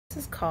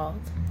This is called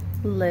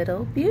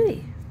Little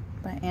Beauty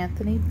by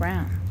Anthony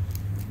Browne.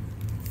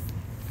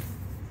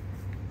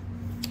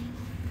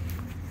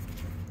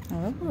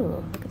 Oh,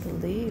 look at the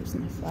leaves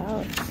and the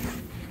flowers.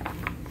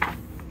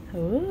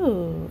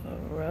 Ooh,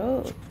 a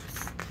rose.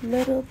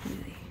 Little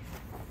Beauty.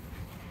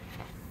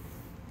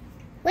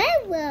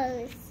 Red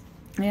rose.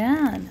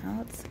 Yeah,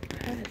 now it's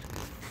red.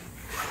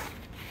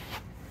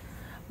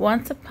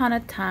 Once upon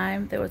a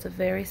time, there was a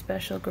very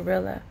special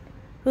gorilla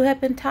who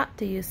had been taught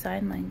to use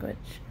sign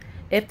language.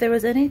 If there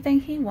was anything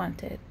he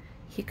wanted,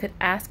 he could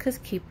ask his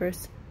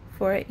keepers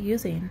for it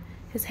using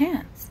his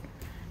hands.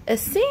 It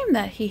seemed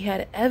that he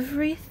had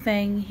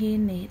everything he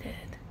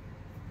needed.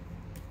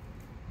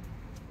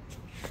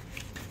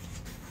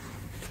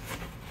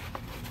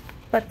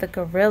 But the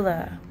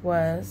gorilla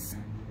was...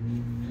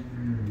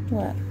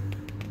 what?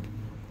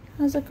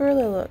 How does a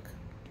gorilla look?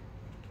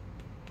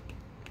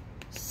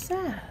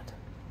 Sad.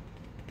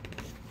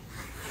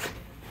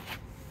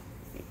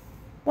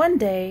 One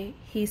day,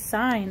 he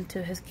signed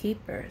to his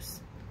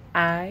keepers,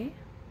 "I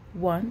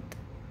want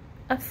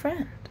a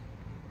friend."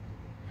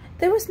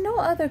 There was no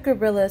other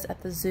gorillas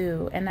at the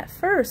zoo, and at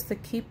first the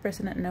keepers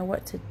didn't know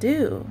what to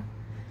do.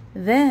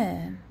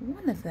 Then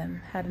one of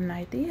them had an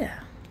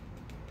idea.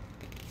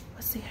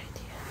 What's the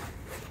idea?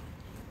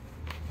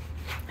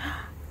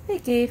 They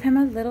gave him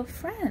a little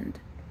friend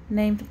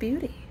named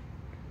Beauty.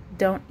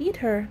 "Don't eat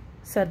her,"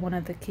 said one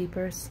of the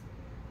keepers.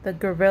 The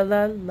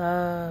gorilla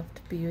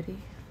loved Beauty.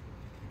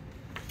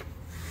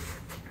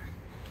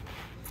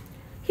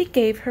 He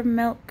gave her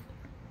milk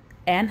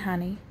and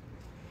honey.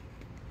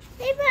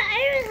 Hey, but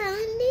I was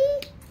hungry.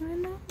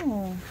 I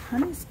know.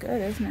 Honey's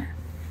good, isn't it?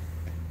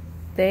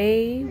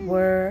 They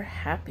were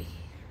happy.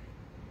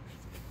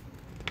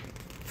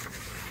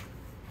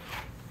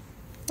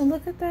 Oh,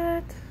 look at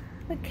that.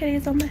 The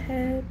kitties on the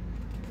head.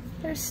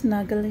 They're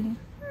snuggling.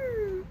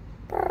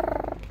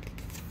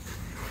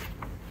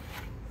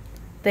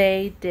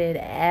 They did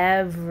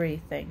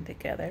everything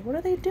together. What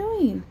are they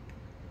doing?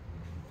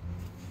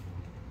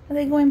 Are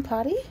they going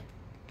potty?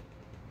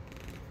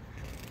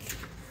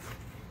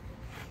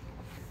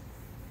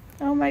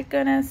 Oh my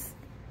goodness.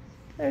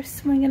 They're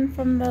swinging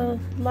from the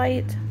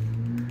light.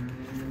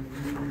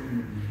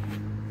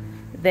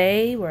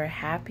 They were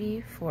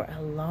happy for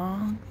a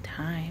long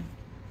time.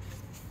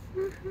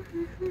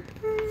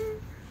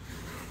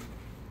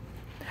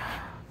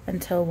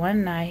 Until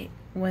one night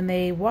when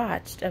they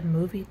watched a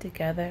movie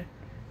together.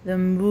 The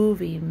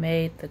movie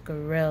made the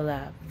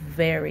gorilla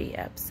very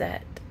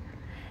upset.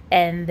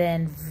 And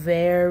then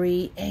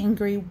very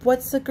angry.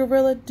 What's the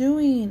gorilla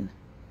doing?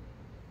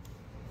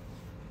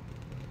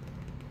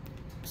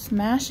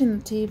 Smashing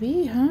the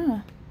TV,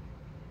 huh?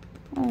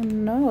 Oh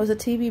no, is the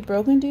TV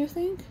broken, do you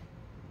think?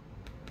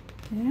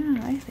 Yeah,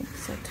 I think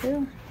so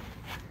too.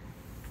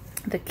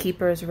 The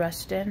keepers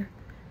rushed in.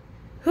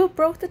 "Who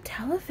broke the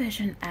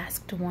television?"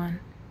 asked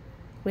one.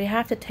 "We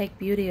have to take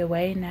Beauty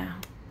away now,"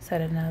 said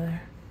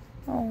another.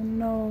 Oh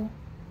no.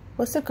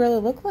 What's the gorilla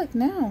look like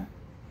now?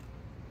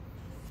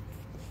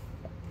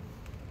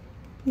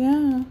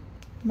 Yeah,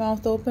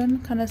 mouth open,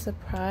 kind of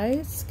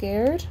surprised,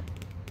 scared,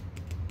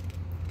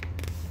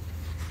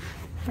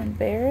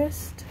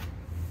 embarrassed.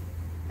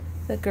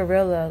 The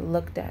gorilla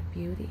looked at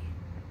Beauty.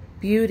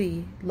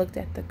 Beauty looked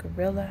at the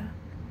gorilla.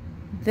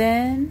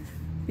 Then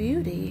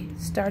Beauty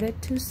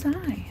started to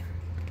sign.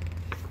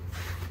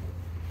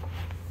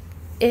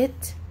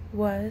 It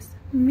was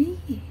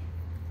me.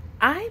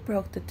 I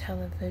broke the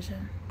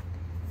television.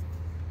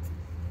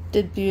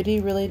 Did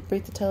Beauty really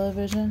break the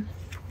television?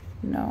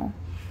 No.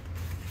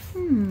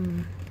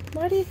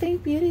 Why do you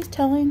think Beauty's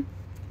telling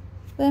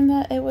them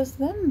that it was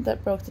them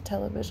that broke the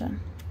television?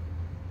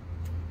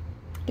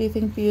 Do you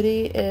think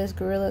Beauty is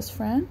Gorilla's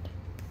friend?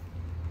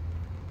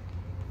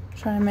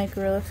 Trying to make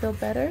Gorilla feel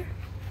better?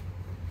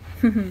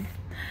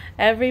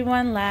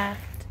 Everyone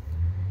laughed.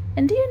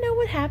 And do you know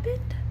what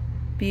happened?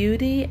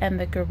 Beauty and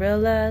the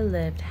gorilla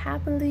lived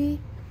happily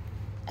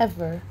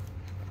ever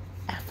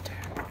after.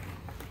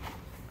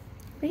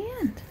 The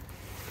end.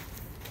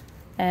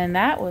 And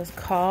that was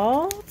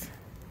called...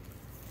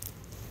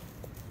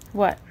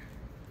 what?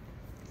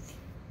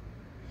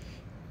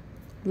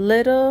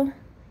 Little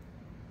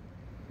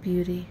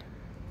Beauty.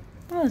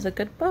 Oh, it's a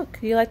good book.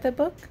 You like that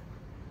book?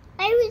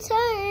 I was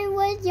sorry it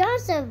was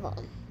yours of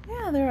them.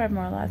 Yeah, there are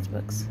more lots of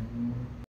books.